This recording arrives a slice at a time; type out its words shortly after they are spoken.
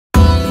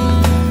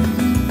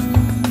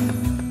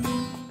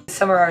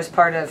summer I was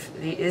part of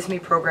the ISME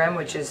program,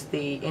 which is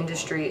the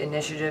Industry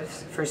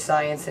Initiatives for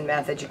Science and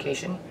Math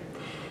Education.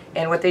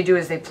 And what they do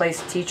is they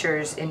place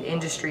teachers in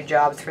industry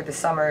jobs for the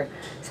summer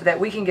so that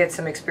we can get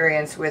some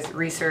experience with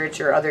research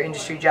or other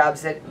industry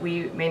jobs that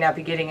we may not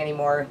be getting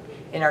anymore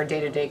in our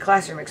day-to-day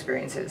classroom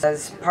experiences.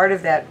 As part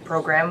of that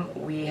program,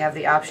 we have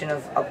the option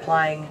of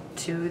applying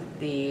to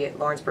the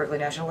Lawrence Berkeley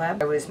National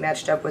Lab. I was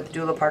matched up with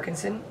Dula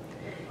Parkinson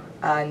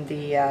on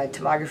the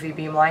Tomography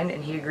Beamline,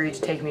 and he agreed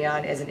to take me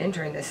on as an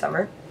intern this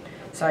summer.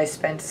 So I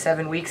spent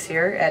 7 weeks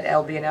here at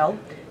LBNL,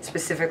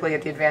 specifically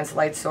at the Advanced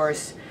Light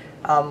Source,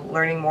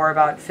 learning more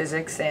about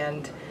physics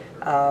and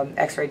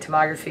X-ray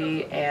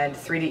tomography and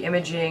 3D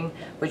imaging,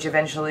 which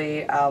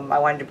eventually I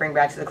wanted to bring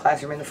back to the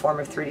classroom in the form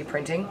of 3D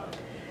printing.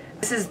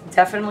 This is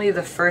definitely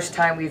the first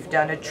time we've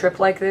done a trip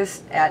like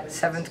this at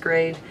 7th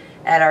grade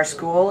at our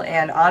school,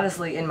 and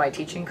honestly in my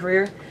teaching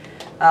career.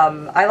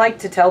 I like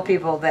to tell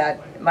people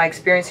that my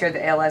experience here at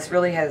the ALS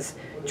really has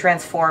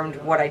transformed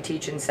what I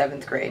teach in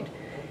 7th grade.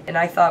 And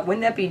I thought,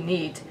 wouldn't that be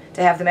neat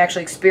to have them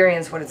actually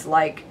experience what it's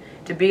like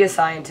to be a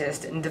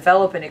scientist and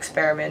develop an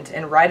experiment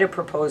and write a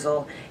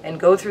proposal and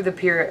go through the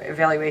peer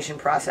evaluation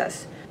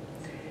process.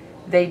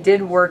 They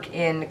did work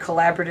in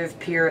collaborative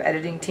peer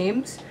editing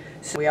teams.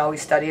 So we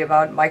always study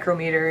about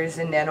micrometers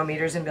and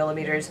nanometers and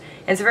millimeters,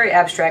 and it's a very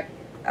abstract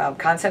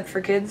concept for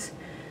kids.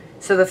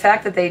 So the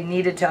fact that they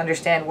needed to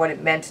understand what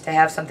it meant to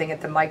have something at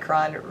the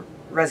micron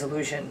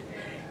resolution,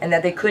 and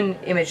that they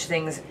couldn't image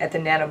things at the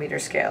nanometer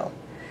scale,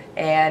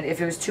 and if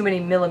it was too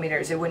many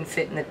millimeters it wouldn't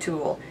fit in the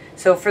tool.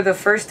 So for the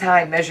first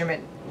time,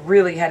 measurement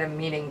really had a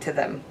meaning to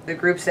them. The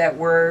groups that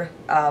were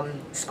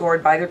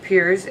scored by their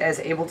peers as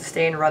able to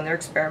stay and run their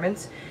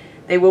experiments,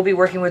 they will be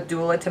working with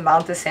Dula to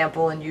mount the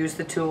sample and use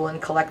the tool and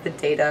collect the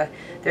data.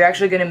 They're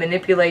actually going to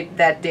manipulate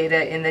that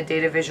data in the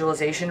data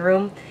visualization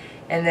room,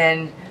 and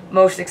then,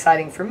 most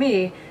exciting for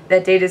me,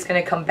 that data is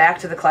going to come back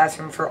to the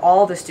classroom for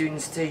all the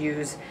students to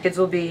use. Kids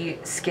will be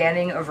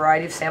scanning a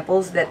variety of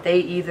samples that they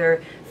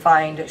either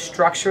find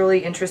structurally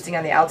interesting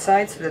on the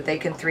outside so that they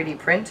can 3D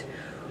print,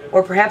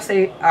 or perhaps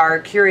they are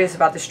curious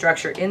about the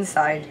structure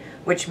inside,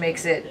 which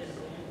makes it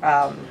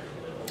a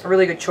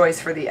really good choice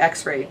for the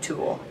X-ray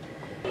tool.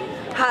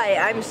 Hi,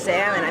 I'm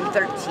Sam and I'm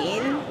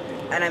 13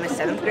 and I'm a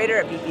 7th grader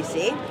at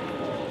BPC.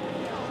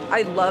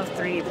 I love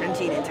 3D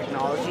printing and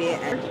technology,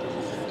 and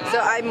so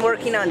I'm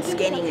working on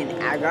scanning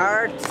an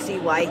agar to see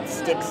why it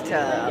sticks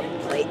to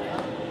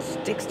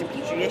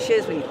petri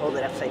dishes when you hold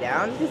it upside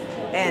down,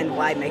 and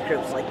why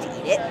microbes like to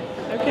eat it.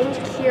 Okay.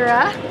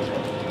 Kira.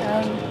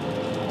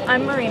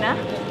 I'm Marina.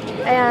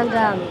 And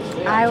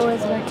I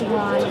was working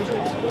on,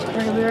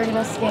 we were going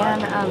to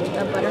scan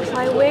a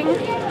butterfly wing.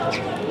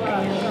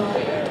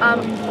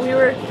 And we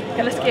were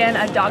going to scan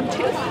a dog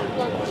tooth.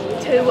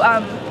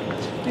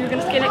 We were going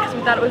to scan it because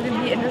we thought it would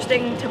be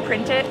interesting to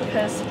print it,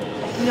 because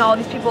all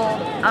these people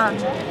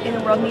in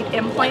the world need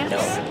implants.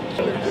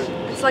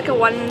 It's like a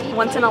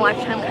once in a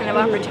lifetime kind of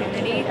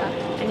opportunity,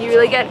 and you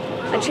really get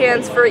a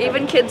chance for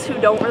even kids who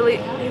don't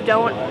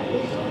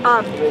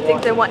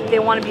think they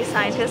want to be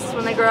scientists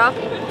when they grow up.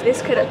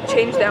 This could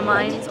change their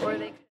minds.